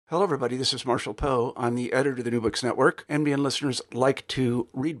Hello, everybody. This is Marshall Poe. I'm the editor of the New Books Network. NBN listeners like to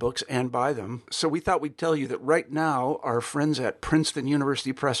read books and buy them. So we thought we'd tell you that right now, our friends at Princeton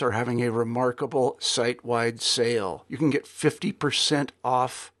University Press are having a remarkable site-wide sale. You can get 50%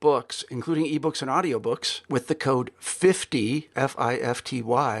 off books, including ebooks and audiobooks, with the code 50,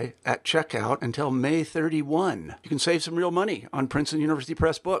 F-I-F-T-Y, at checkout until May 31. You can save some real money on Princeton University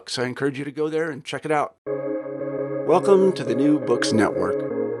Press books. I encourage you to go there and check it out. Welcome to the New Books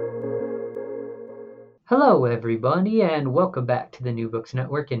Network. Hello, everybody, and welcome back to the New Books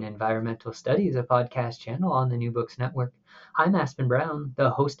Network in Environmental Studies, a podcast channel on the New Books Network. I'm Aspen Brown, the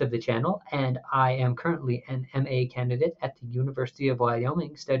host of the channel, and I am currently an MA candidate at the University of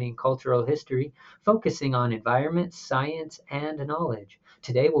Wyoming studying cultural history, focusing on environment, science, and knowledge.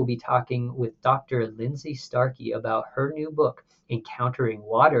 Today, we'll be talking with Dr. Lindsay Starkey about her new book, Encountering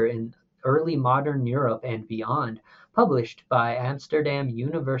Water in Early Modern Europe and Beyond, published by Amsterdam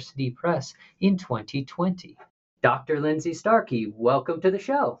University Press in 2020. Dr. Lindsay Starkey, welcome to the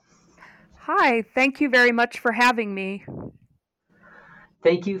show. Hi, thank you very much for having me.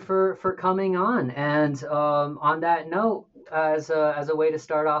 Thank you for coming on. And on that note, as a way to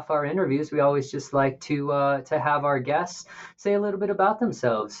start off our interviews, we always just like to have our guests say a little bit about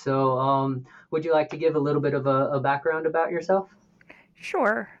themselves. So would you like to give a little bit of a background about yourself?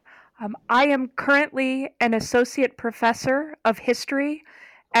 Sure. I am currently an associate professor of history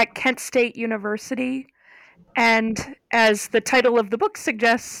at Kent State University. And as the title of the book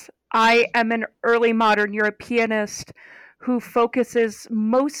suggests, I am an early modern Europeanist who focuses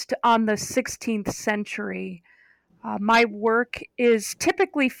most on the 16th century. My work is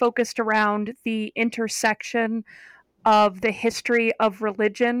typically focused around the intersection of the history of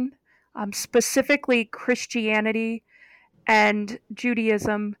religion, specifically Christianity and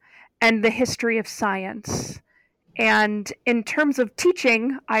Judaism, and the history of science. And in terms of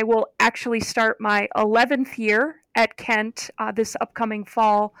teaching, I will actually start my 11th year at Kent this upcoming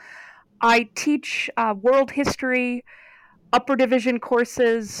fall. I teach world history, upper division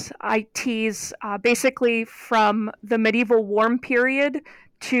courses. I tease basically from the medieval warm period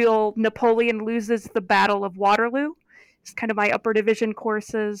till Napoleon loses the Battle of Waterloo. It's kind of my upper division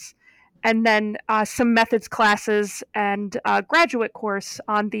courses. And then some methods classes and a graduate course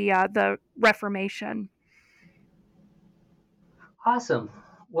on the Reformation. Awesome.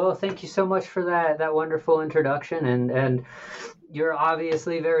 Well, thank you so much for that wonderful introduction, and you're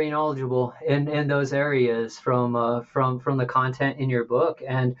obviously very knowledgeable in those areas from the content in your book.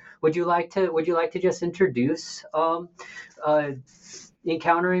 And would you like to just introduce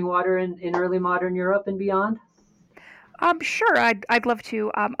Encountering Water in Early Modern Europe and Beyond? Sure, I'd love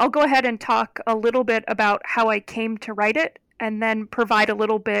to. I'll go ahead and talk a little bit about how I came to write it, and then provide a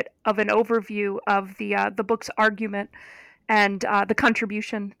little bit of an overview of the book's argument and the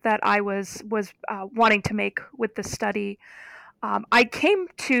contribution that I was wanting to make with the study. I came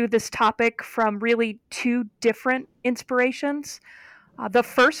to this topic from really two different inspirations. The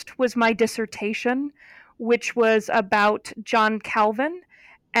first was my dissertation, which was about John Calvin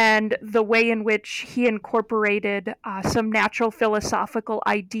and the way in which he incorporated some natural philosophical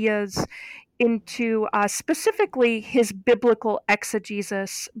ideas into specifically his biblical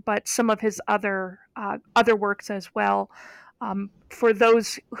exegesis, but some of his other works as well. For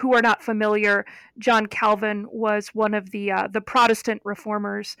those who are not familiar, John Calvin was one of the Protestant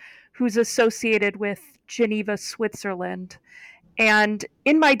reformers who's associated with Geneva, Switzerland. And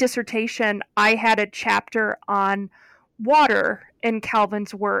in my dissertation, I had a chapter on water in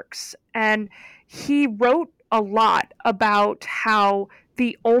Calvin's works, and he wrote a lot about how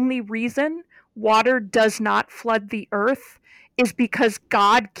the only reason water does not flood the earth is because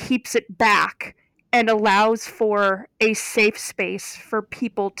God keeps it back and allows for a safe space for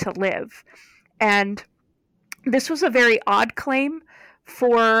people to live. And this was a very odd claim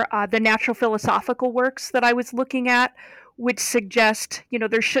for the natural philosophical works that I was looking at, which suggest,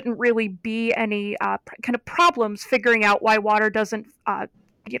 there shouldn't really be any kind of problems figuring out why water doesn't,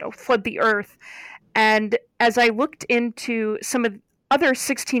 flood the earth. And as I looked into some of other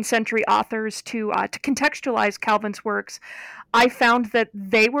 16th century authors to contextualize Calvin's works, I found that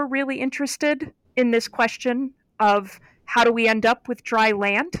they were really interested in this question of how do we end up with dry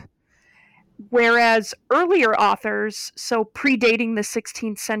land, whereas earlier authors, so predating the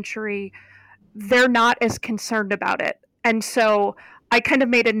 16th century, they're not as concerned about it. And so I kind of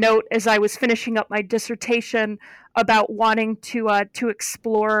made a note as I was finishing up my dissertation about wanting to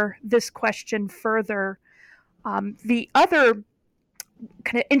explore this question further. The other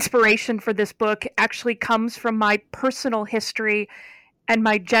kind of inspiration for this book actually comes from my personal history and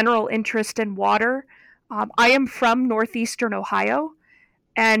my general interest in water. I am from northeastern Ohio,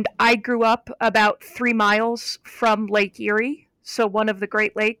 And I grew up about 3 miles from Lake Erie, so one of the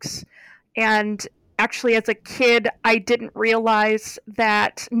Great Lakes. And actually, as a kid, I didn't realize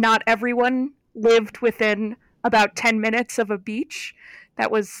that not everyone lived within about 10 minutes of a beach.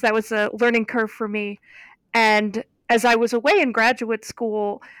 That was a learning curve for me. And as I was away in graduate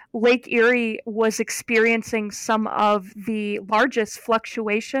school, Lake Erie was experiencing some of the largest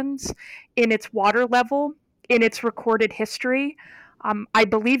fluctuations in its water level in its recorded history. I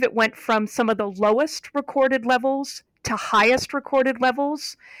believe it went from some of the lowest recorded levels to highest recorded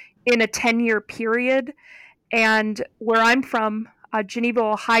levels in a 10-year period. And where I'm from, Geneva,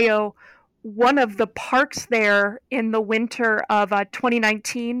 Ohio, one of the parks there in the winter of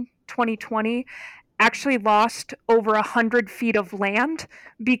 2019, 2020 actually lost over 100 feet of land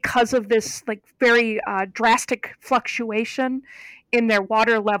because of this like very drastic fluctuation in their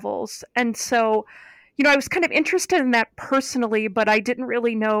water levels. And so, I was kind of interested in that personally, but I didn't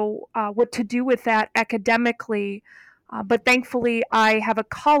really know what to do with that academically. But thankfully, I have a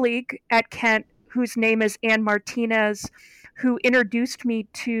colleague at Kent whose name is Anne Martinez, who introduced me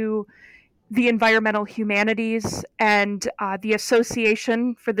to the environmental humanities and the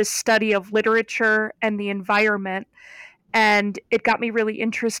Association for the Study of Literature and the Environment. And it got me really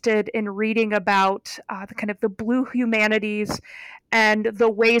interested in reading about the kind of the blue humanities and the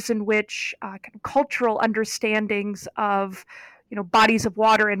ways in which kind of cultural understandings of, bodies of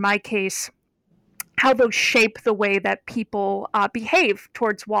water, in my case, how those shape the way that people behave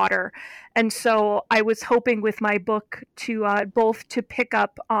towards water. And so I was hoping with my book to both to pick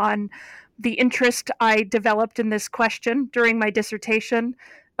up on the interest I developed in this question during my dissertation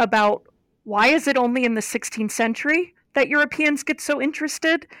about why is it only in the 16th century that Europeans get so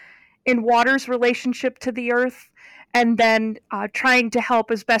interested in water's relationship to the earth, and then trying to help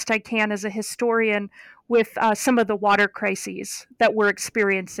as best I can as a historian with some of the water crises that we're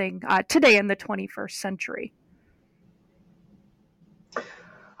experiencing today in the 21st century.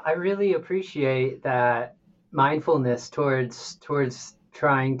 I really appreciate that mindfulness towards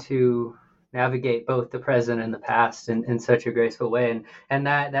trying to navigate both the present and the past in such a graceful way, and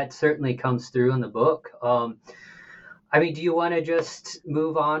that certainly comes through in the book. Do you want to just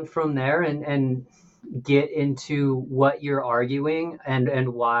move on from there and get into what you're arguing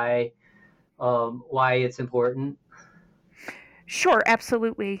and why it's important? Sure,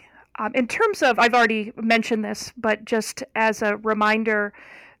 absolutely. In terms of, I've already mentioned this, but just as a reminder,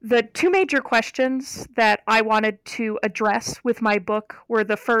 the two major questions that I wanted to address with my book were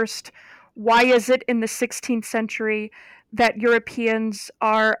the first, why is it in the 16th century that Europeans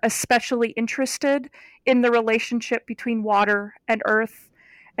are especially interested in the relationship between water and earth?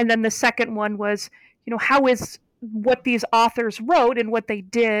 And then the second one was, how is what these authors wrote and what they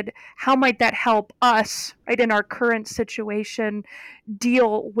did, how might that help us, right, in our current situation,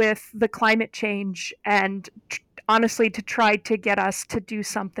 deal with the climate change and honestly to try to get us to do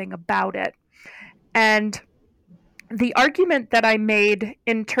something about it? And the argument that I made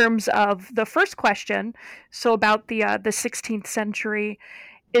in terms of the first question, so about the 16th century,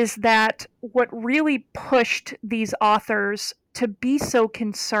 is that what really pushed these authors to be so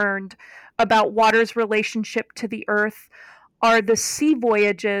concerned about water's relationship to the earth are the sea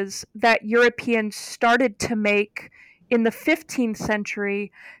voyages that Europeans started to make in the 15th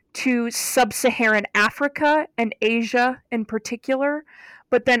century to sub-Saharan Africa and Asia in particular,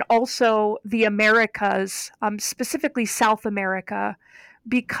 but then also the Americas, specifically South America,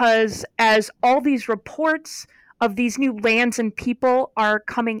 because as all these reports of these new lands and people are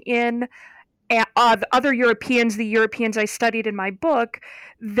coming in, the other Europeans, the Europeans I studied in my book,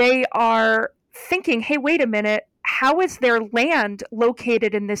 they are thinking, hey, wait a minute, how is their land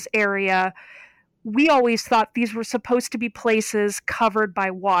located in this area? We always thought these were supposed to be places covered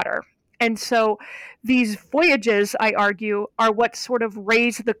by water. And so these voyages, I argue, are what sort of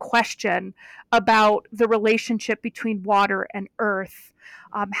raise the question about the relationship between water and earth.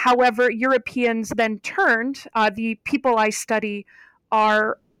 However, Europeans then turned, the people I study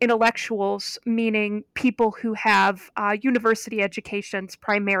are intellectuals, meaning people who have university educations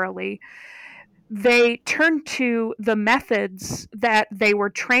primarily. They turned to the methods that they were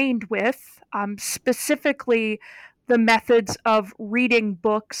trained with, specifically the methods of reading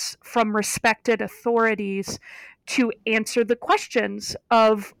books from respected authorities to answer the questions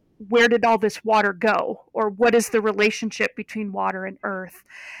of where did all this water go, or what is the relationship between water and earth.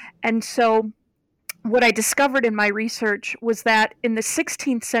 And so what I discovered in my research was that in the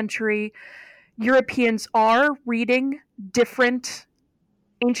 16th century, Europeans are reading different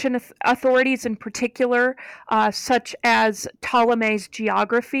ancient authorities in particular, such as Ptolemy's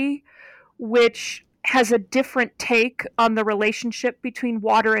geography, which has a different take on the relationship between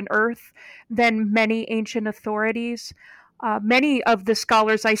water and earth than many ancient authorities. Many of the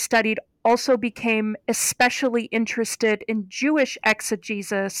scholars I studied also became especially interested in Jewish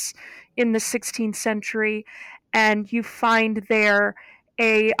exegesis in the 16th century, and you find there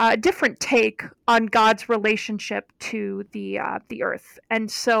a different take on God's relationship to the earth.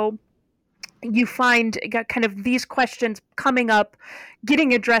 And so you find kind of these questions coming up,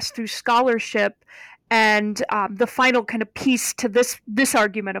 getting addressed through scholarship. And the final kind of piece to this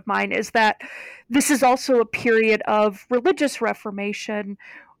argument of mine is that this is also a period of religious reformation,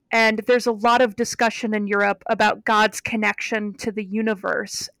 and there's a lot of discussion in Europe about God's connection to the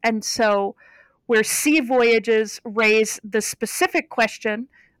universe. And so, where sea voyages raise the specific question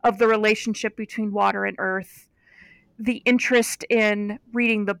of the relationship between water and earth, the interest in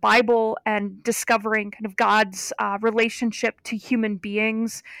reading the Bible and discovering kind of God's relationship to human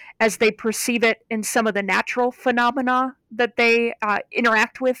beings as they perceive it in some of the natural phenomena that they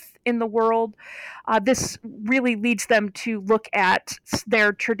interact with in the world. This really leads them to look at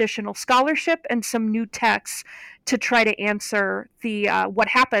their traditional scholarship and some new texts to try to answer the what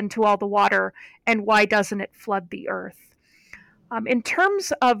happened to all the water and why doesn't it flood the earth. In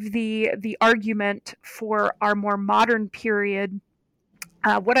terms of the argument for our more modern period,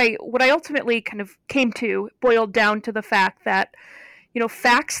 what I ultimately kind of came to boiled down to the fact that,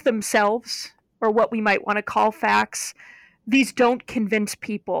 facts themselves, or what we might want to call facts, these don't convince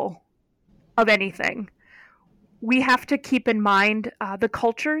people of anything. We have to keep in mind the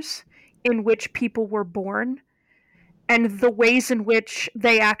cultures in which people were born and the ways in which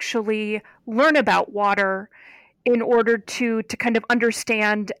they actually learn about water in order to kind of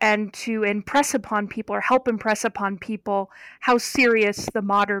understand and to impress upon people, or help impress upon people, how serious the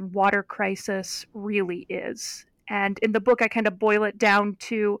modern water crisis really is. And in the book, I kind of boil it down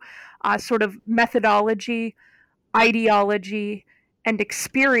to sort of methodology, ideology, and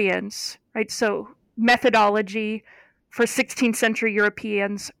experience, right? So methodology for 16th century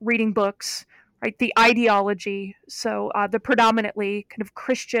Europeans reading books, right? The ideology, so the predominantly kind of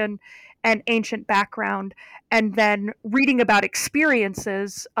Christian and ancient background, and then reading about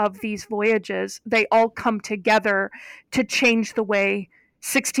experiences of these voyages, they all come together to change the way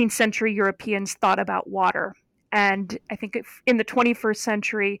 16th century Europeans thought about water. And I think in the 21st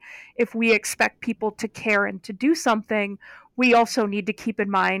century, if we expect people to care and to do something, we also need to keep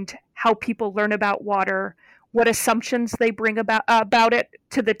in mind how people learn about water, what assumptions they bring about it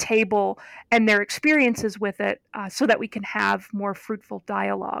to the table, and their experiences with it, so that we can have more fruitful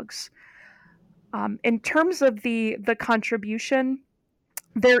dialogues. In terms of the contribution,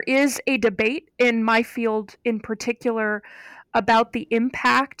 there is a debate in my field in particular about the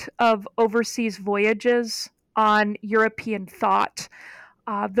impact of overseas voyages on European thought.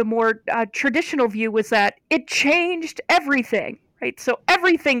 The more traditional view was that it changed everything, right? So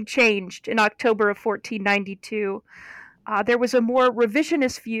everything changed in October of 1492. There was a more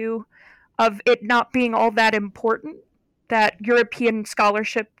revisionist view of it not being all that important, that European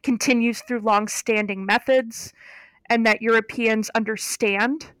scholarship continues through long-standing methods, and that Europeans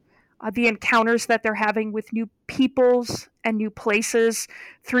understand the encounters that they're having with new peoples and new places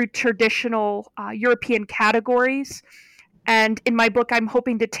through traditional European categories. And in my book, I'm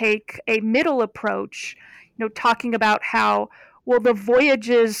hoping to take a middle approach, talking about how, well, the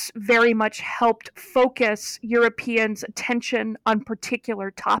voyages very much helped focus Europeans' attention on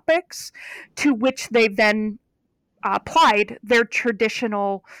particular topics to which they then applied their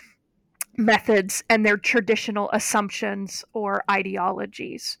traditional methods and their traditional assumptions or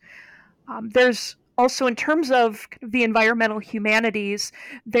ideologies. There's also, in terms of the environmental humanities,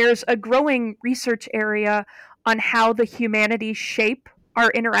 there's a growing research area on how the humanities shape our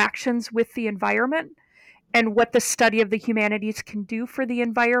interactions with the environment and what the study of the humanities can do for the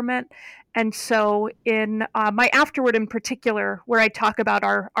environment. And so in my afterword in particular, where I talk about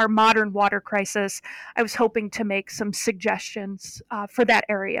our modern water crisis, I was hoping to make some suggestions for that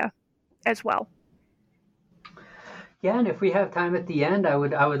area as well. Yeah, and if we have time at the end, I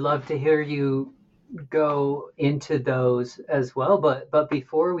would love to hear you go into those as well. But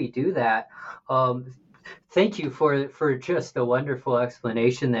before we do that, thank you for just a wonderful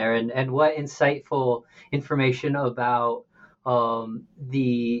explanation there, and what insightful information about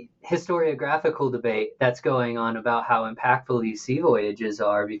the historiographical debate that's going on about how impactful these sea voyages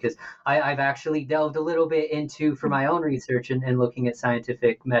are, because I've actually delved a little bit into, for my own research and looking at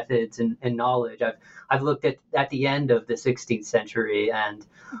scientific methods and knowledge, I've looked at the end of the 16th century and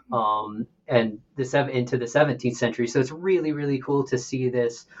into the 17th century. So it's really, really cool to see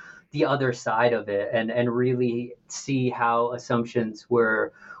the other side of it, and really see how assumptions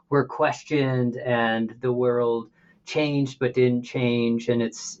were were questioned, and the world changed but didn't change, and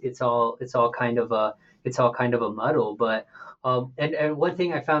it's all kind of a muddle. But and one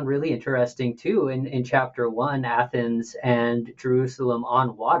thing I found really interesting too in chapter 1, Athens and Jerusalem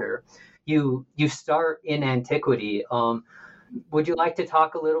on water, you start in antiquity. Would you like to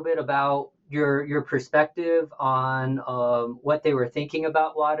talk a little bit about your perspective on what they were thinking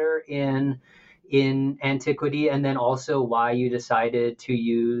about water in antiquity, and then also why you decided to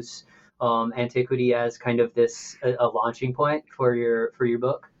use antiquity as kind of this a launching point for your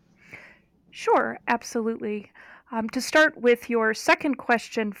book? Sure, absolutely. To start with your second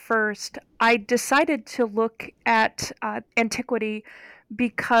question first, I decided to look at antiquity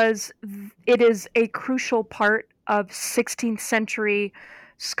because it is a crucial part of 16th century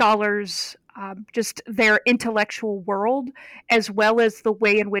scholars, just their intellectual world, as well as the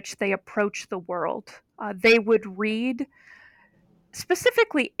way in which they approach the world. They would read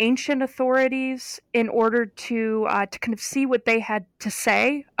specifically ancient authorities in order to kind of see what they had to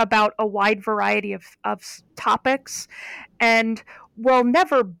say about a wide variety of topics, and while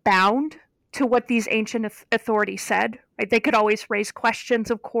never bound to what these ancient authorities said, right? They could always raise questions,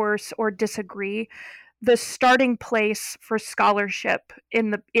 of course, or disagree. The starting place for scholarship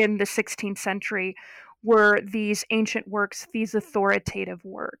in the 16th century were these ancient works, these authoritative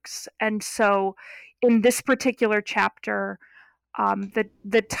works. And so in this particular chapter,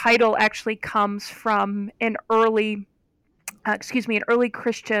 the title actually comes from an early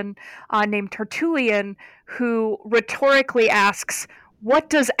Christian named Tertullian, who rhetorically asks, "What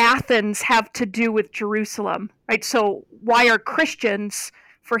does Athens have to do with Jerusalem?" Right. So why are Christians,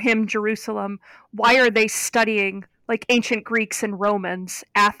 for him, Jerusalem? Why are they studying, like ancient Greeks and Romans,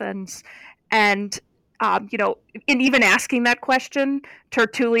 Athens? And in even asking that question,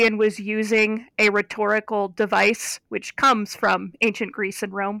 Tertullian was using a rhetorical device which comes from ancient Greece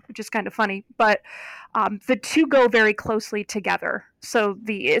and Rome, which is kind of funny. But the two go very closely together. So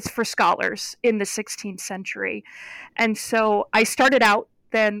it's for scholars in the 16th century. And so I started out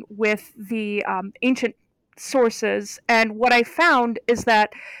then with the ancient sources. And what I found is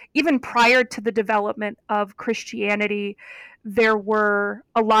that even prior to the development of Christianity, there were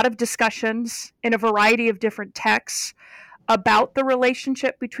a lot of discussions in a variety of different texts about the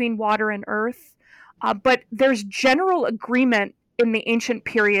relationship between water and earth. But there's general agreement in the ancient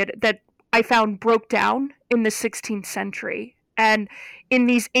period that I found broke down in the 16th century. And in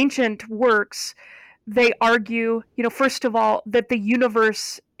these ancient works, they argue, first of all, that the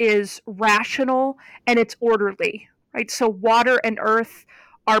universe is rational and it's orderly, right? So water and earth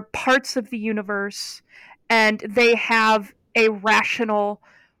are parts of the universe, and they have a rational,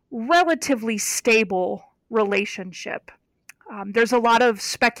 relatively stable relationship. There's a lot of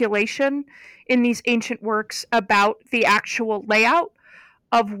speculation in these ancient works about the actual layout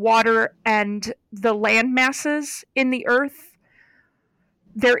of water and the land masses in the earth.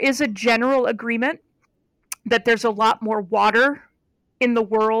 There is a general agreement that there's a lot more water in the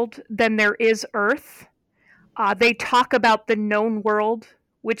world than there is earth. They talk about the known world,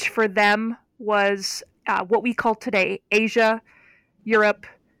 which for them was what we call today Asia, Europe,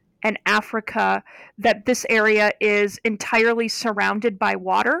 and Africa, that this area is entirely surrounded by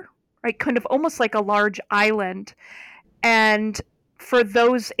water, right? Kind of almost like a large island. And for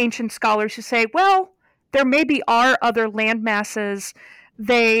those ancient scholars who say, well, there maybe are other land masses,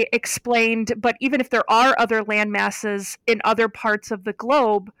 they explained, but even if there are other land masses in other parts of the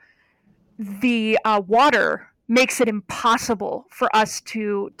globe, the water makes it impossible for us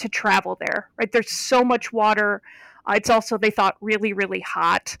to travel there, right? There's so much water. It's also, they thought, really, really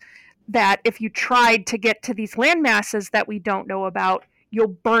hot, that if you tried to get to these land masses that we don't know about, you'll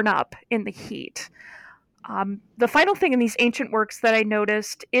burn up in the heat. The final thing in these ancient works that I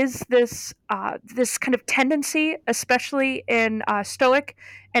noticed is this kind of tendency, especially in Stoic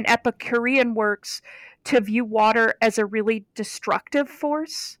and Epicurean works, to view water as a really destructive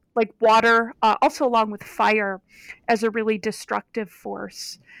force, like water, also along with fire, as a really destructive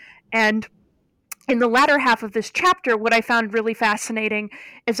force. And in the latter half of this chapter, what I found really fascinating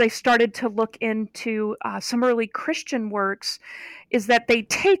as I started to look into some early Christian works is that they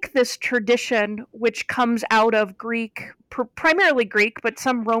take this tradition, which comes out of Greek, primarily Greek, but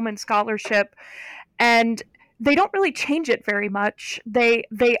some Roman scholarship, and they don't really change it very much. They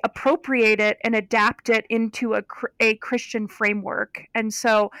appropriate it and adapt it into a Christian framework. And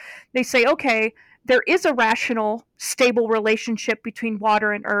so they say, okay, there is a rational, stable relationship between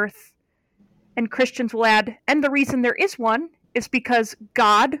water and earth. And Christians will add, and the reason there is one is because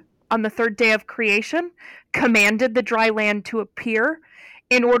God, on the third day of creation, commanded the dry land to appear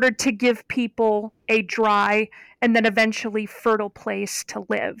in order to give people a dry and then eventually fertile place to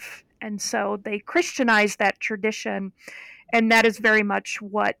live. And so they Christianized that tradition, and that is very much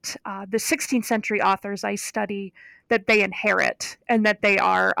what the 16th century authors I study, that they inherit and that they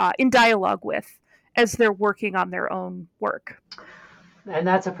are in dialogue with as they're working on their own work. And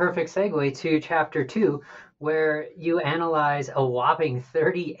that's a perfect segue to chapter 2, where you analyze a whopping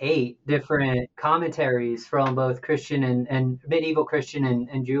 38 different commentaries from both Christian and medieval Christian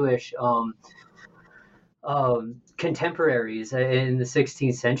and Jewish contemporaries in the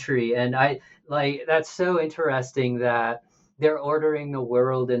 16th century. And that's so interesting that they're ordering the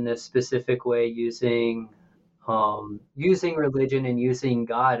world in this specific way, using religion and using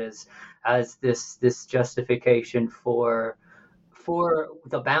God as this justification for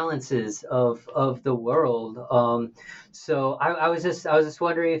the balances of the world. So I was just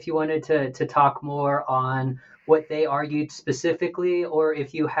wondering if you wanted to talk more on what they argued specifically, or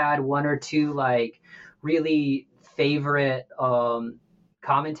if you had one or two like really favorite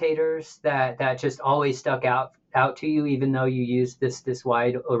commentators that just always stuck out to you, even though you used this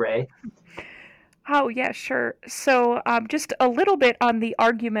wide array. Oh, yeah, sure. So just a little bit on the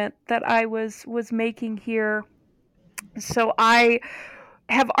argument that I was making here. So I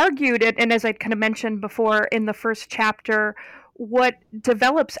have argued, and as I kind of mentioned before in the first chapter, what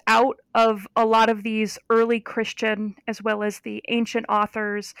develops out of a lot of these early Christian as well as the ancient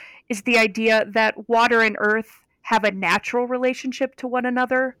authors is the idea that water and earth have a natural relationship to one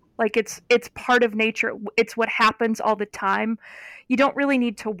another. Like it's part of nature. It's what happens all the time. You don't really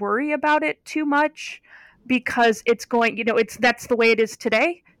need to worry about it too much because it's going, that's the way it is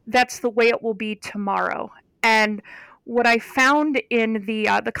today. That's the way it will be tomorrow. And what I found in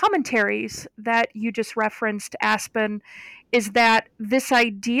the commentaries that you just referenced, Aspen, is that this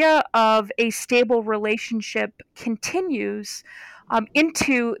idea of a stable relationship continues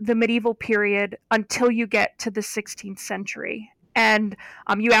into the medieval period until you get to the 16th century. And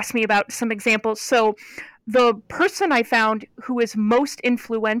you asked me about some examples. So the person I found who is most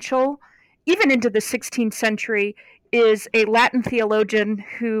influential, even into the 16th century, is a Latin theologian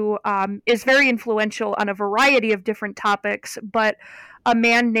who is very influential on a variety of different topics, but a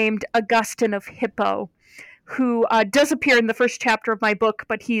man named Augustine of Hippo, who does appear in the first chapter of my book,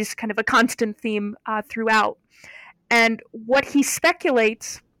 but he's kind of a constant theme throughout. And what he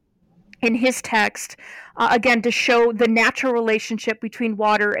speculates in his text, again, to show the natural relationship between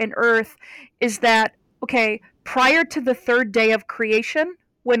water and earth, is that, okay, prior to the third day of creation,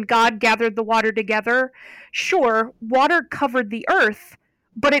 when God gathered the water together, sure, water covered the earth,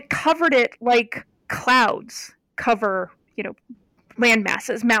 but it covered it like clouds cover, land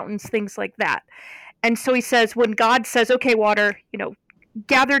masses, mountains, things like that. And so he says, when God says, okay, water,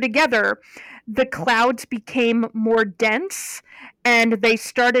 gather together, the clouds became more dense and they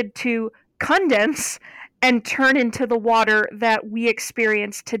started to condense and turn into the water that we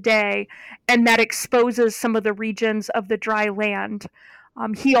experience today, and that exposes some of the regions of the dry land.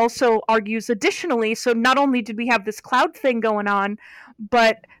 He also argues additionally, so not only did we have this cloud thing going on,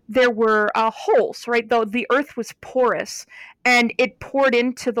 but there were holes, right? Though the earth was porous and it poured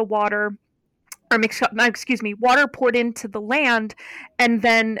into the water, water poured into the land, and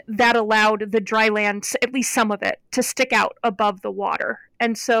then that allowed the dry land, at least some of it, to stick out above the water.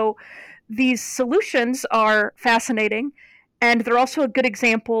 And so these solutions are fascinating, and they're also a good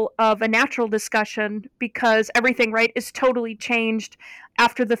example of a natural discussion because everything, right, is totally changed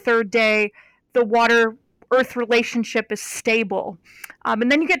after the third day. The water-earth relationship is stable.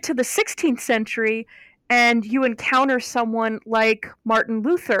 And then you get to the 16th century, and you encounter someone like Martin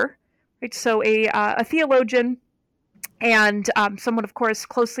Luther, right? So a theologian and someone, of course,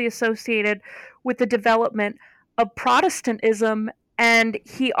 closely associated with the development of Protestantism. And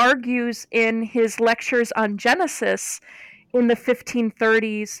he argues in his lectures on Genesis in the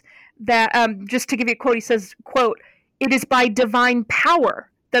 1530s that, just to give you a quote, he says, quote, "It is by divine power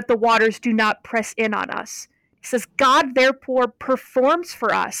that the waters do not press in on us." He says, "God therefore performs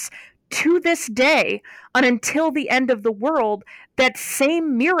for us to this day and until the end of the world that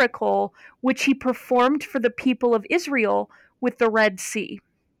same miracle which he performed for the people of Israel with the Red Sea."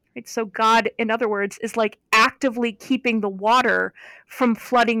 Right? So God, in other words, is like actively keeping the water from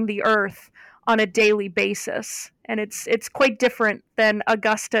flooding the earth on a daily basis. And it's quite different than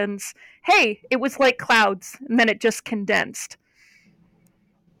Augustine's, hey, it was like clouds, and then it just condensed.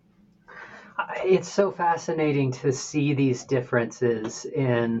 It's so fascinating to see these differences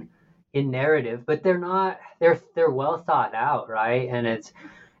in narrative, but they're well thought out, right? And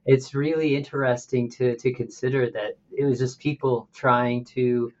it's really interesting to consider that it was just people trying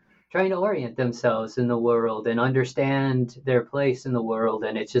to trying to orient themselves in the world and understand their place in the world.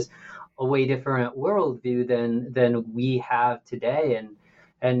 And it's just a way different worldview than we have today.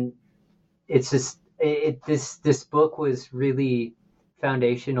 And it's just this book was really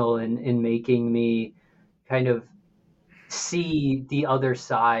foundational in making me kind of see the other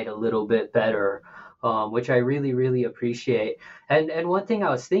side a little bit better, which I really, really appreciate. And one thing I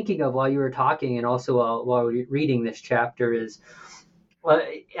was thinking of while you were talking, and also while reading this chapter, is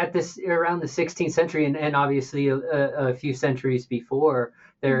at this around the 16th century, and obviously a few centuries before,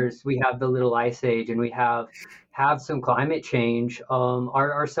 we have the Little Ice Age, and we have some climate change.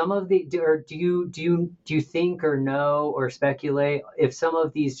 Are some of the or do you think or know or speculate if some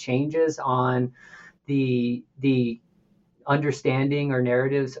of these changes on the understanding or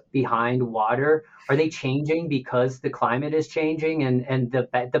narratives behind water, are they changing because the climate is changing, and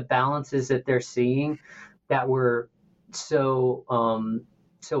the balances that they're seeing that were so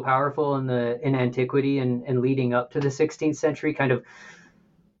powerful in antiquity and leading up to the 16th century kind of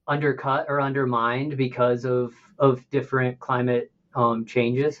undercut or undermined because of different climate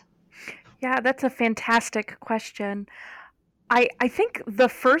changes? Yeah, that's a fantastic question. I think the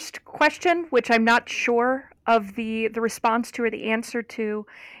first question, which I'm not sure of the response to or the answer to,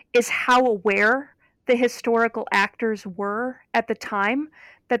 is how aware the historical actors were at the time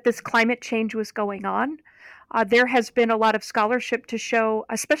that this climate change was going on. There has been a lot of scholarship to show,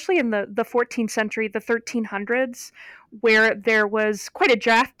 especially in the 14th century, the 1300s, where there was quite a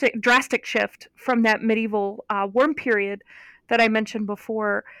drastic shift from that medieval warm period that I mentioned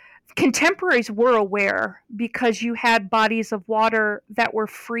before. Contemporaries were aware because you had bodies of water that were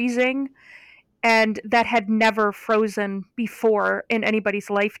freezing and that had never frozen before in anybody's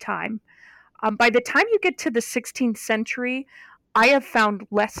lifetime. By the time you get to the 16th century, I have found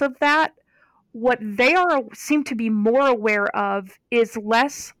less of that. What they seem to be more aware of is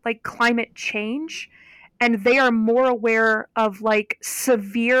less like climate change, and they are more aware of like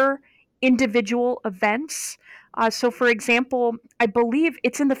severe individual events. So, for example, I believe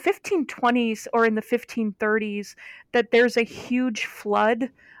it's in the 1520s or in the 1530s that there's a huge flood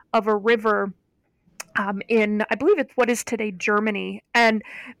of a river in, I believe it's what is today Germany, and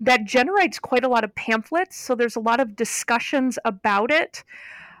that generates quite a lot of pamphlets. So there's a lot of discussions about it.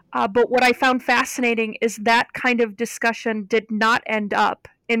 But what I found fascinating is that kind of discussion did not end up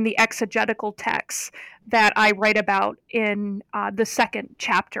in the exegetical texts that I write about in the second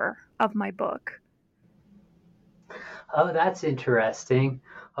chapter of my book. Oh, that's interesting.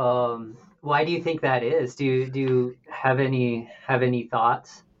 Why do you think that is? Do you have any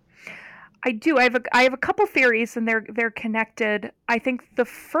thoughts? I do. I have a couple theories, and they're connected. I think the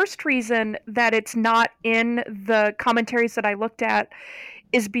first reason that it's not in the commentaries that I looked at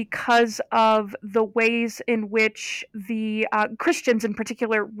is because of the ways in which the Christians in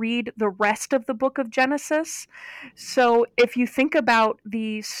particular read the rest of the book of Genesis. So if you think about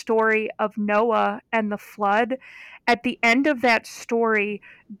the story of Noah and the flood, at the end of that story,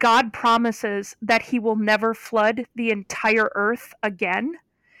 God promises that he will never flood the entire earth again.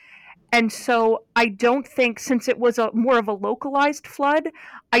 And so I don't think, since it was a more of a localized flood,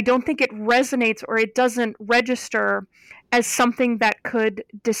 I don't think it resonates or it doesn't register as something that could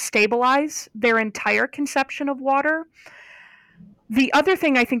destabilize their entire conception of water. The other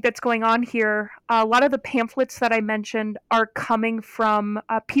thing I think that's going on here, a lot of the pamphlets that I mentioned are coming from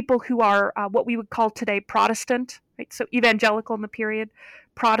people who are what we would call today Protestant, right? So evangelical in the period,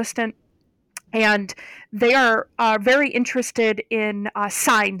 Protestant. And they are very interested in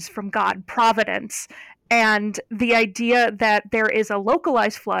signs from God, providence, and the idea that there is a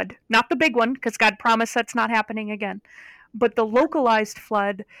localized flood, not the big one, because God promised that's not happening again, but the localized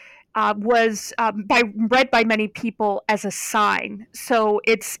flood was read by many people as a sign. So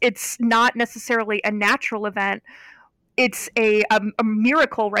it's not necessarily a natural event. It's a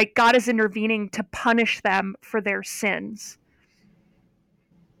miracle, right? God is intervening to punish them for their sins.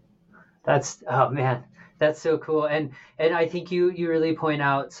 Oh man, that's so cool. And I think you really point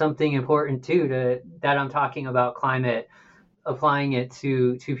out something important too, that I'm talking about climate, applying it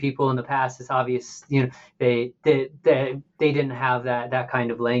to people in the past. It's obvious, they didn't have that kind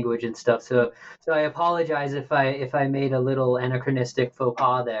of language and stuff. So I apologize if I made a little anachronistic faux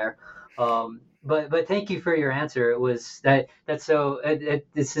pas there. But thank you for your answer. It was that's so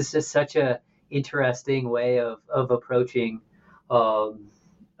this is just such a interesting way of approaching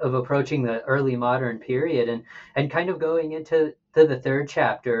the early modern period, and kind of going into the third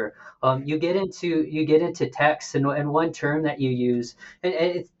chapter. You get into text, and one term that you use,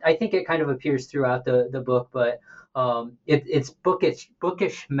 and I think it kind of appears throughout the book, but it's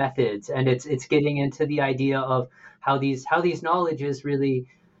bookish methods, and it's getting into the idea of how these knowledges really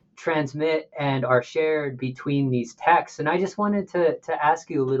transmit and are shared between these texts. And I just wanted to ask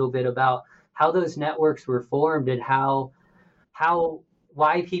you a little bit about how those networks were formed and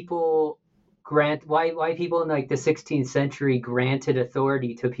why people why people in like the 16th century granted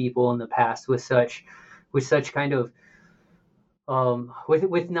authority to people in the past with such kind of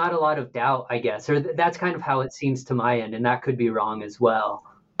with not a lot of doubt, I guess, or that's kind of how it seems to my end, and that could be wrong as well.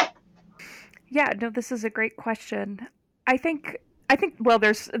 Yeah, no, this is a great question. I think well,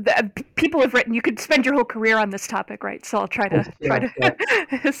 there's people have written. You could spend your whole career on this topic, right? So I'll try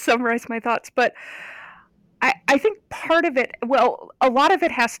to summarize my thoughts. But I think part of it, well, a lot of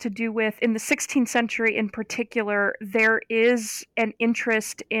it has to do with, in the 16th century in particular, there is an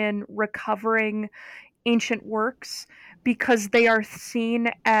interest in recovering ancient works because they are seen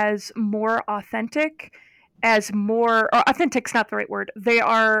as more authentic, or authentic's not the right word. They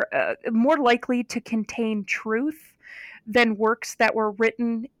are more likely to contain truth than works that were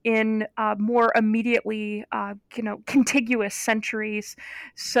written in more immediately, contiguous centuries.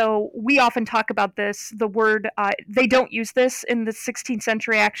 So we often talk about this. The word, they don't use this in the 16th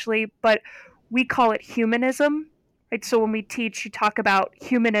century actually, but we call it humanism. Right? So when we teach, you talk about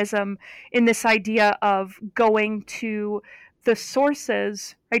humanism in this idea of going to the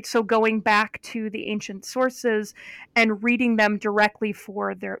sources, right? So going back to the ancient sources and reading them directly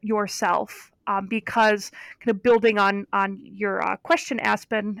for yourself. Because kind of building on your question,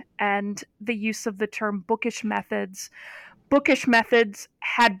 Aspen, and the use of the term bookish methods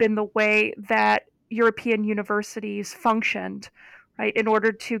had been the way that European universities functioned, right? In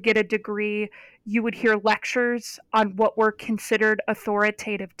order to get a degree, you would hear lectures on what were considered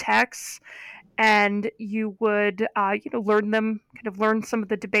authoritative texts, and you would learn some of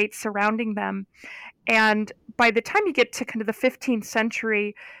the debates surrounding them. And by the time you get to kind of the 15th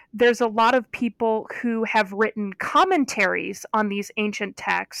century, there's a lot of people who have written commentaries on these ancient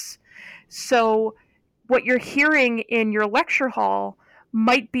texts. So what you're hearing in your lecture hall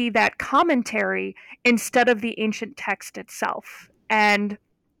might be that commentary instead of the ancient text itself. And,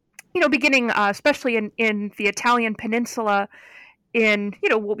 beginning especially in the Italian peninsula, in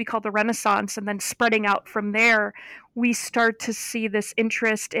what we call the Renaissance, and then spreading out from there, we start to see this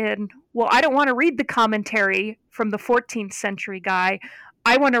interest in, well, I don't want to read the commentary from the 14th century guy.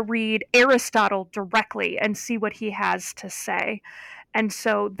 I want to read Aristotle directly and see what he has to say. And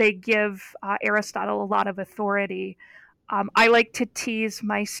so they give Aristotle a lot of authority. I like to tease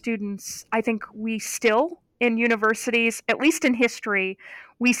my students. I think we still, in universities, at least in history,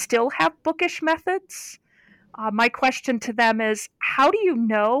 we still have bookish methods. My question to them is, how do you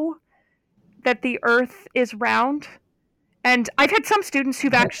know that the Earth is round? And I've had some students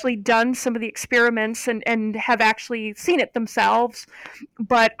who've actually done some of the experiments and have actually seen it themselves.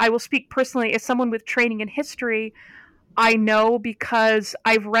 But I will speak personally as someone with training in history. I know because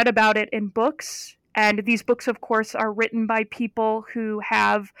I've read about it in books. And these books, of course, are written by people who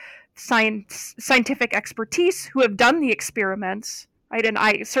have scientific expertise, who have done the experiments, right? And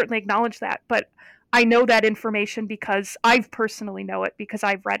I certainly acknowledge that. But I know that information because I've personally know it because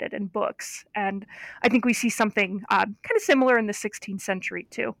I've read it in books. And I think we see something kind of similar in the 16th century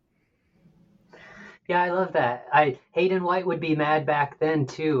too. Yeah, I love that. Hayden White would be mad back then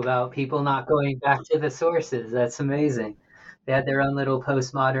too about people not going back to the sources. That's amazing. They had their own little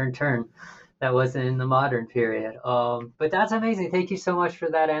postmodern turn that wasn't in the modern period. But that's amazing. Thank you so much for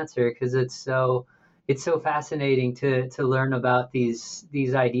that answer, because it's so fascinating to learn about these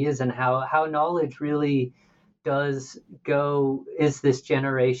ideas and how knowledge really is this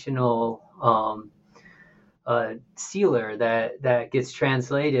generational sealer that gets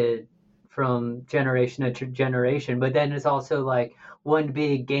translated from generation to generation. But then it's also like one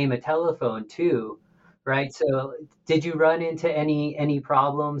big game of telephone too, right? So did you run into any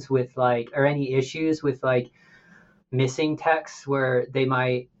problems with or any issues with missing texts where they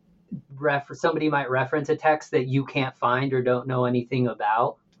might somebody might reference a text that you can't find or don't know anything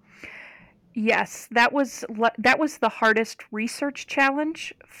about? Yes, that was the hardest research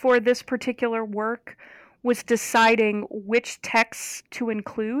challenge for this particular work, was deciding which texts to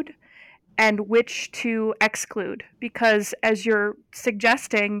include and which to exclude, because as you're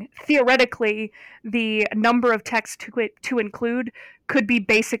suggesting, theoretically the number of texts to include could be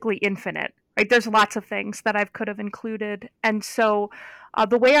basically infinite, right? There's lots of things that I could have included. And so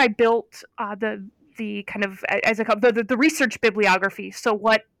the way I built the kind of, as I call it, the research bibliography, so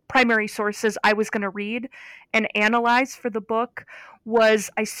what primary sources I was going to read and analyze for the book, was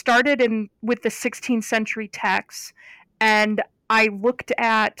I started with the 16th century texts, and I looked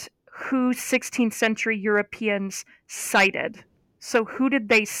at who 16th century Europeans cited. So who did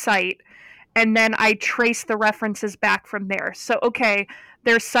they cite? and then I trace the references back from there. So, okay,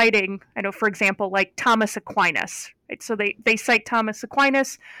 they're citing, I know, for example, like Thomas Aquinas, right? So they cite Thomas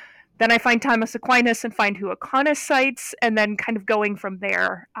Aquinas, then I find Thomas Aquinas and find who Aquinas cites, and then kind of going from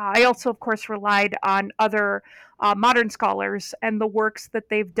there. I also, of course, relied on other modern scholars and the works that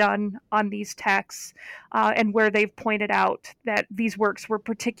they've done on these texts, and where they've pointed out that these works were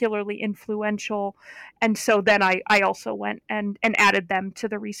particularly influential. And so then I also went and added them to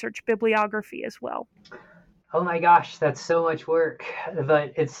the research bibliography as well. Oh my gosh, that's so much work,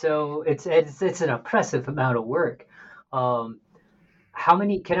 but it's an impressive amount of work.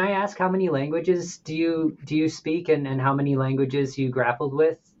 Can I ask how many languages do you speak, and how many languages you grappled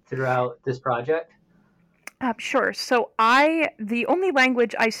with throughout this project? Sure. So the only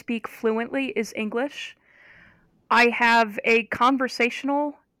language I speak fluently is English. I have a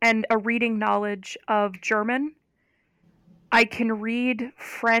conversational and a reading knowledge of German. I can read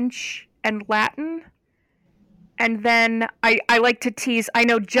French and Latin. And then I like to tease, I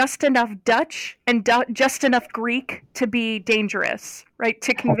know just enough Dutch and just enough Greek to be dangerous, right?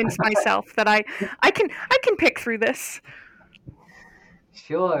 To convince myself that I can pick through this.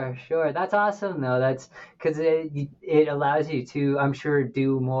 Sure. That's awesome, though. That's because it allows you to, I'm sure,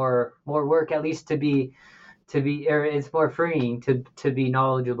 do more work, at least to be, or it's more freeing to be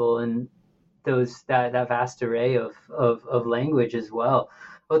knowledgeable in that vast array of language as well.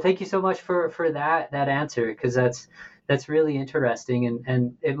 Well, thank you so much for that answer, because that's really interesting,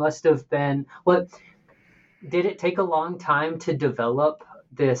 and it must have been, did it take a long time to develop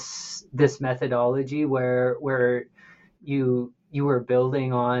this methodology where you were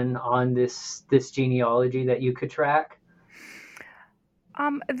building on this genealogy that you could track?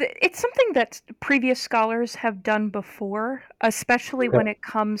 It's something that previous scholars have done before, especially when it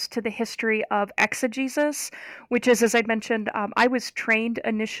comes to the history of exegesis, which is, as I mentioned, I was trained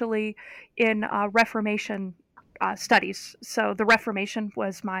initially in Reformation studies. So the Reformation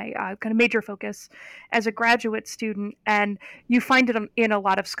was my kind of major focus as a graduate student, and you find it in a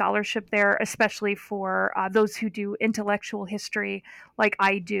lot of scholarship there, especially for those who do intellectual history like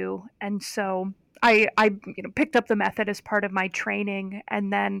I do. And so I picked up the method as part of my training,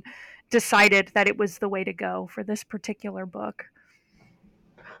 and then decided that it was the way to go for this particular book.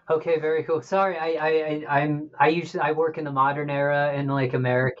 Okay, very cool. Sorry, I work in the modern era and like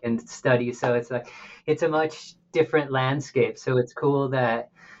American studies, so it's a much different landscape. So it's cool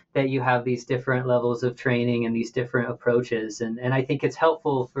that you have these different levels of training and these different approaches, and I think it's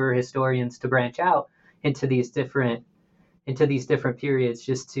helpful for historians to branch out into these different periods,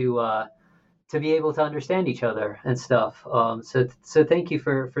 just to be able to understand each other and stuff. So thank you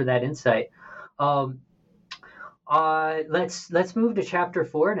for that insight. Let's move to chapter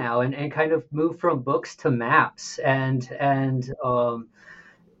 4 now, and kind of move from books to maps and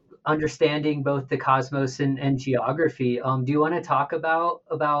understanding both the cosmos and geography. Do you want to talk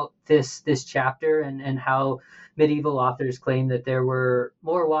about this chapter, and how medieval authors claim that there were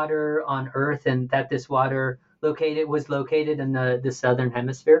more water on Earth, and that this water was located in the southern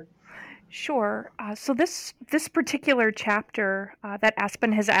hemisphere? Sure. So this particular chapter that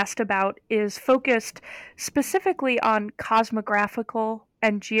Aspen has asked about is focused specifically on cosmographical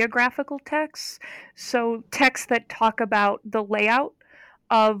and geographical texts. So texts that talk about the layout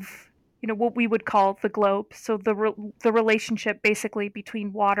of what we would call the globe. So the relationship basically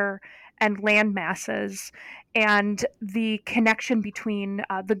between water and land masses, and the connection between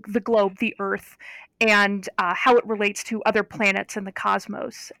the globe, the Earth, and how it relates to other planets in the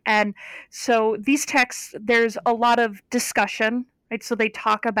cosmos. And so these texts, there's a lot of discussion, right? So they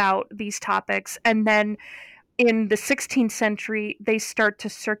talk about these topics, and then in the 16th century, they start to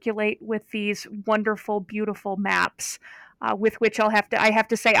circulate with these wonderful, beautiful maps, with which I have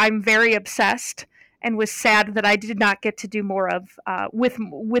to say I'm very obsessed, and was sad that I did not get to do more of I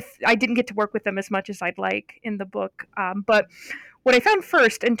didn't get to work with them as much as I'd like in the book. But what I found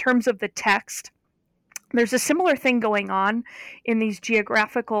first in terms of the text, there's a similar thing going on in these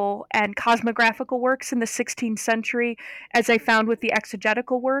geographical and cosmographical works in the 16th century as I found with the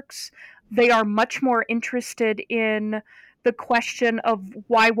exegetical works. They are much more interested in the question of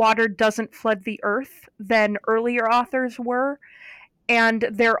why water doesn't flood the earth than earlier authors were. And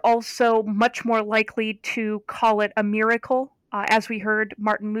they're also much more likely to call it a miracle, as we heard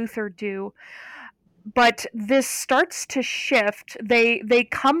Martin Luther do. But this starts to shift. They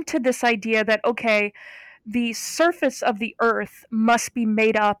come to this idea that, okay, the surface of the earth must be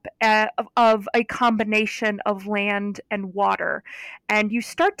made up of a combination of land and water. And you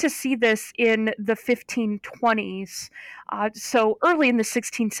start to see this in the 1520s. So early in the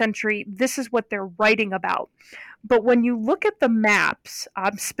 16th century, this is what they're writing about. But when you look at the maps,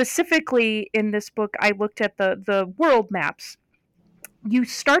 specifically in this book, I looked at the world maps. You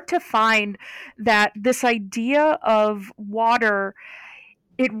start to find that this idea of water,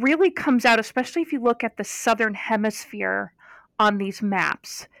 it really comes out, especially if you look at the southern hemisphere on these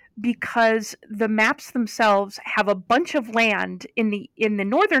maps, because the maps themselves have a bunch of land in the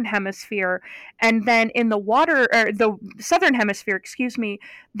northern hemisphere, and then in the water, or the southern hemisphere, excuse me,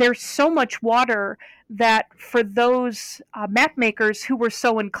 there's so much water that for those map makers who were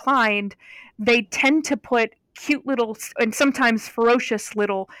so inclined, they tend to put cute little and sometimes ferocious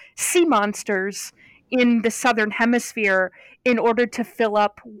little sea monsters in the southern hemisphere in order to fill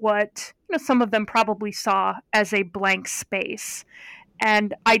up what, some of them probably saw as a blank space.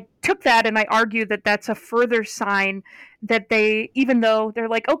 And I took that and I argue that that's a further sign that they, even though they're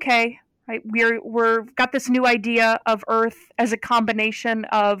like, okay, right, we're got this new idea of Earth as a combination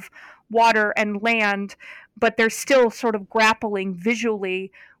of water and land, but they're still sort of grappling visually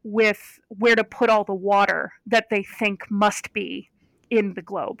with where to put all the water that they think must be in the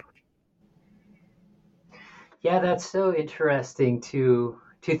globe. Yeah, that's so interesting to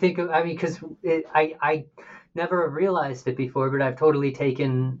think of. I mean, because I never realized it before, but I've totally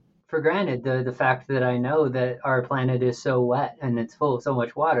taken for granted the fact that I know that our planet is so wet and it's full of so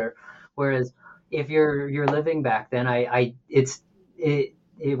much water. Whereas if you're living back then, it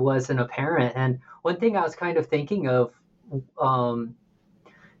wasn't apparent. And one thing I was kind of thinking of,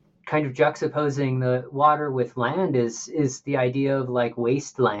 kind of juxtaposing the water with land is the idea of like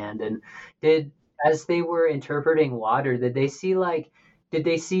wasteland. And as they were interpreting water, did they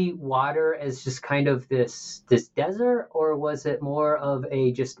see water as just kind of this desert, or was it more of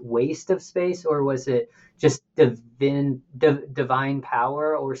a just waste of space, or was it just divine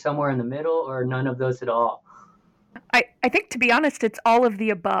power, or somewhere in the middle, or none of those at all? I think, to be honest, it's all of the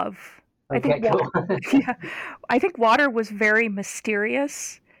above. Okay, cool. Yeah, I think water was very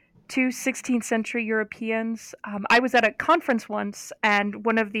mysterious to 16th century Europeans. I was at a conference once, and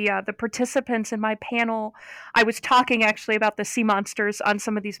one of the participants in my panel, I was talking actually about the sea monsters on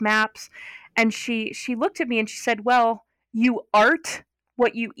some of these maps, and she looked at me and she said, "Well, you art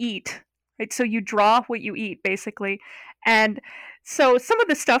what you eat, right? So you draw what you eat, basically." And so some of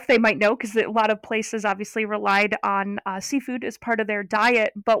the stuff they might know, because a lot of places obviously relied on seafood as part of their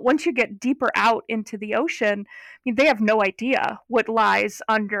diet. But once you get deeper out into the ocean, I mean, they have no idea what lies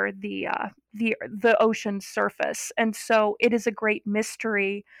under the ocean's surface, and so it is a great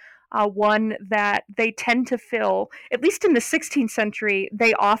mystery. One that they tend to fill, at least in the 16th century,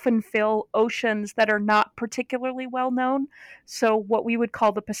 they often fill oceans that are not particularly well known. So, what we would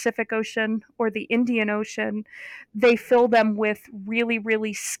call the Pacific Ocean or the Indian Ocean, they fill them with really,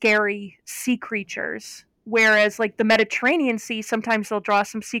 really scary sea creatures. Whereas, like the Mediterranean Sea, sometimes they'll draw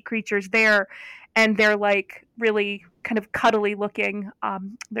some sea creatures there, and they're like really kind of cuddly looking.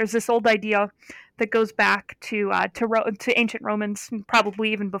 There's this old idea that goes back to ancient Romans, and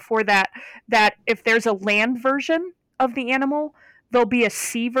probably even before that, that if there's a land version of the animal, there'll be a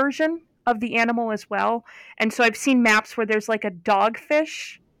sea version of the animal as well. And so I've seen maps where there's like a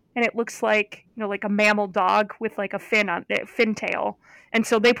dogfish, and it looks like, like a mammal dog with like a fin tail. And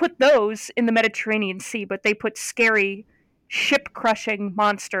so they put those in the Mediterranean Sea, but they put scary ship crushing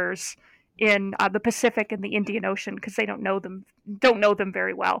monsters in the Pacific and the Indian Ocean because they don't know them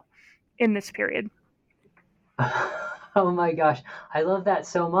very well in this period. Oh my gosh, I love that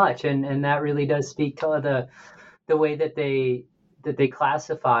so much, and that really does speak to the way that they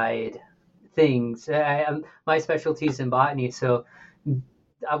classified things. My specialty is in botany, so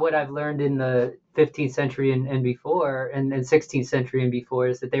what I've learned in the 15th century and before, and 16th century and before,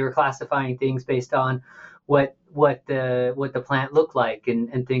 is that they were classifying things based on what the plant looked like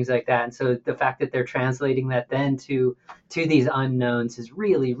and things like that. And so the fact that they're translating that then to these unknowns is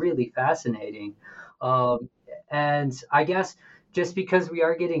really, really fascinating. And I guess just because we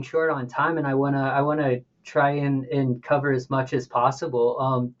are getting short on time, and I wanna try and cover as much as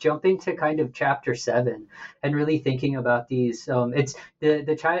possible, jumping to kind of chapter 7 and really thinking about these. It's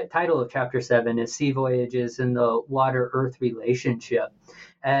the title of chapter 7 is Sea Voyages and the Water Earth Relationship.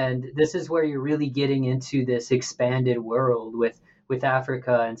 And this is where you're really getting into this expanded world with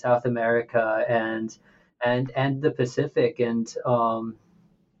Africa and South America and the Pacific. And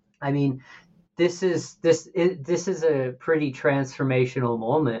I mean, this is a pretty transformational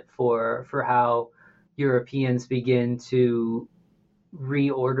moment for how Europeans begin to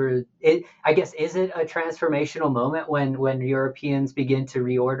reorder it. I guess, is it a transformational moment when Europeans begin to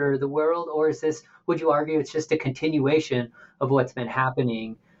reorder the world, or would you argue it's just a continuation of what's been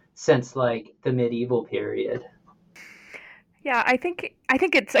happening since like the medieval period? Yeah, I think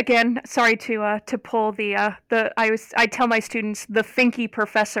it's, again, sorry to pull the I tell my students the thinky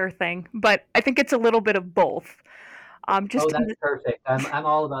professor thing, but I think it's a little bit of both. Oh, Just in that's perfect. I'm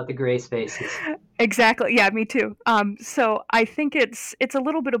all about the gray spaces. Exactly. Yeah, me too. So I think it's a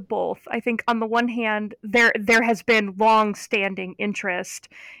little bit of both. I think on the one hand, there has been long-standing interest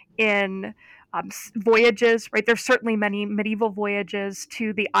in voyages, right? There's certainly many medieval voyages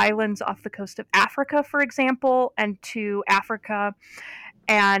to the islands off the coast of Africa, for example, and to Africa,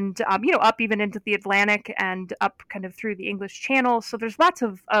 and up even into the Atlantic and up kind of through the English Channel. So there's lots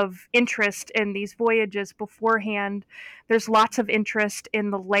of interest in these voyages beforehand. There's lots of interest in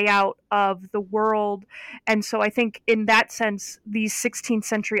the layout of the world. And so I think in that sense, these 16th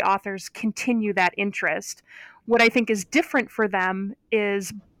century authors continue that interest. What I think is different for them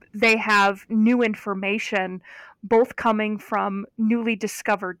is they have new information, both coming from newly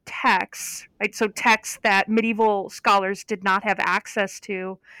discovered texts, right? So texts that medieval scholars did not have access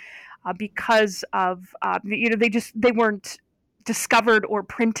to because of they weren't discovered or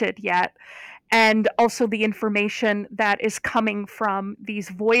printed yet, and also the information that is coming from these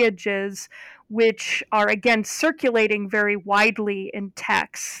voyages, which are again circulating very widely in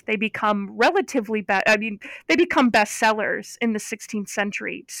texts. They become they become bestsellers in the 16th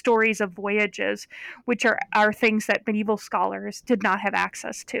century, stories of voyages, which are things that medieval scholars did not have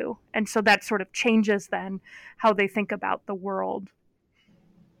access to. And so that sort of changes then how they think about the world.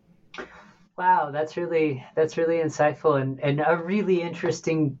 Wow, that's really insightful and a really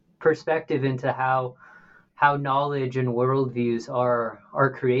interesting perspective into how knowledge and worldviews are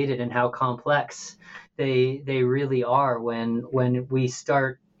created and how complex they really are when we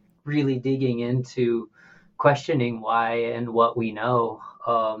start really digging into questioning why and what we know.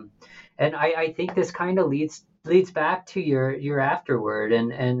 And I think this kind of leads back to your afterword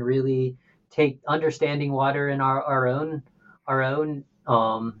and really take understanding water in our own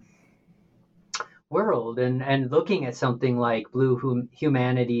world and looking at something like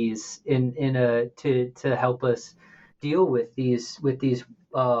humanities in a to help us deal with these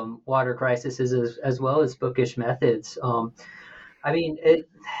water crises as well as bookish methods. I mean,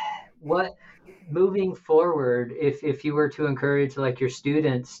 what moving forward, if you were to encourage like your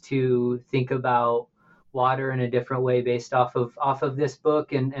students to think about water in a different way based off of this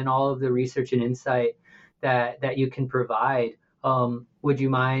book and all of the research and insight that you can provide, would you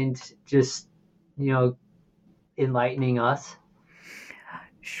mind just you know enlightening us?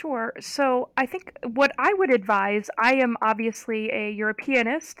 Sure. So I think what I would advise, I am obviously a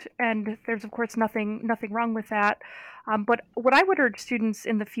Europeanist, and there's of course nothing wrong with that. But what I would urge students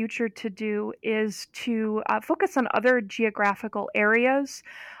in the future to do is to focus on other geographical areas,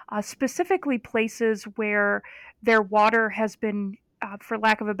 specifically places where their water has been, for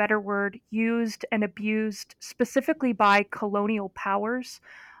lack of a better word, used and abused specifically by colonial powers.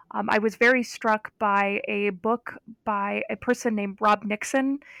 I was very struck by a book by a person named Rob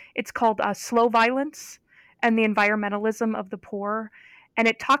Nixon. It's called Slow Violence and the Environmentalism of the Poor. And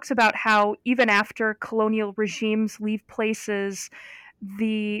it talks about how, even after colonial regimes leave places,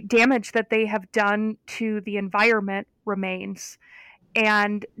 the damage that they have done to the environment remains.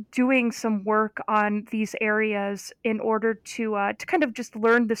 And doing some work on these areas in order to kind of just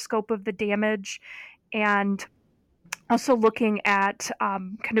learn the scope of the damage, and also looking at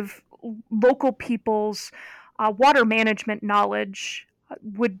kind of local people's water management knowledge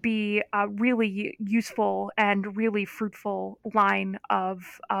would be a really useful and really fruitful line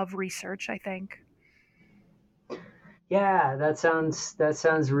of research, I think. Yeah, that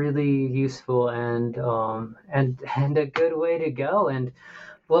sounds really useful and a good way to go. And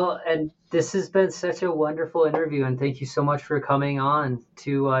well, and this has been such a wonderful interview, and thank you so much for coming on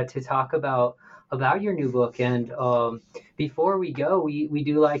to talk about your new book. And before we go, we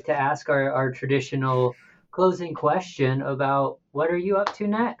do like to ask our traditional closing question about what are you up to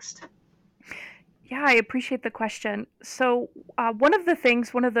next? Yeah, I appreciate the question. So, one of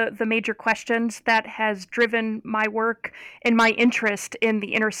the major questions that has driven my work and my interest in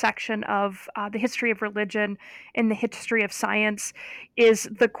the intersection of the history of religion and the history of science is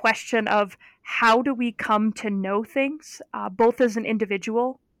the question of how do we come to know things, both as an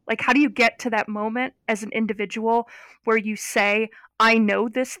individual? Like, how do you get to that moment as an individual where you say, I know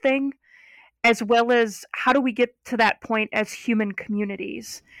this thing, as well as how do we get to that point as human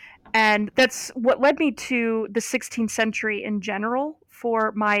communities? And that's what led me to the 16th century in general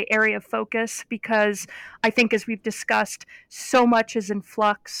for my area of focus, because I think, as we've discussed, so much is in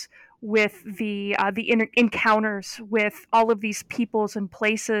flux with the encounters with all of these peoples and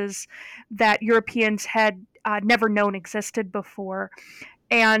places that Europeans had never known existed before.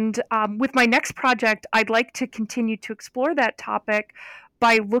 And with my next project, I'd like to continue to explore that topic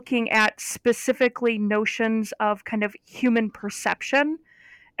by looking at specifically notions of kind of human perception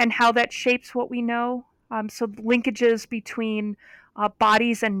and how that shapes what we know. So linkages between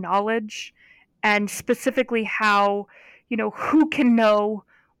bodies and knowledge, and specifically how, who can know,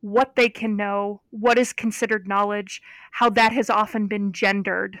 what they can know, what is considered knowledge, how that has often been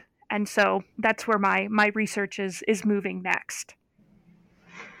gendered. And so that's where my research is moving next.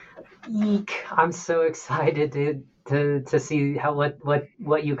 Eek! I'm so excited to see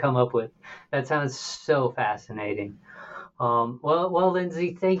what you come up with. That sounds so fascinating. Well,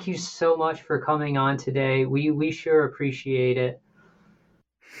 Lindsay, thank you so much for coming on today. We sure appreciate it.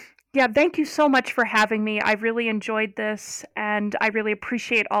 Yeah, thank you so much for having me. I really enjoyed this, and I really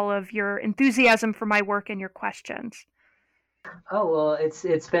appreciate all of your enthusiasm for my work and your questions. Oh well,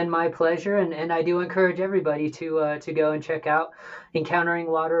 it's been my pleasure, and I do encourage everybody to go and check out Encountering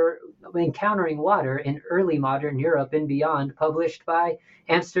Water in Early Modern Europe and Beyond, published by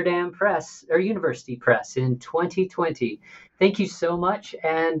Amsterdam Press or University Press in 2020. Thank you so much,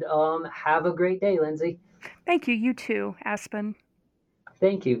 and have a great day, Lindsay. Thank you. You too, Aspen.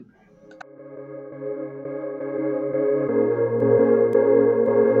 Thank you.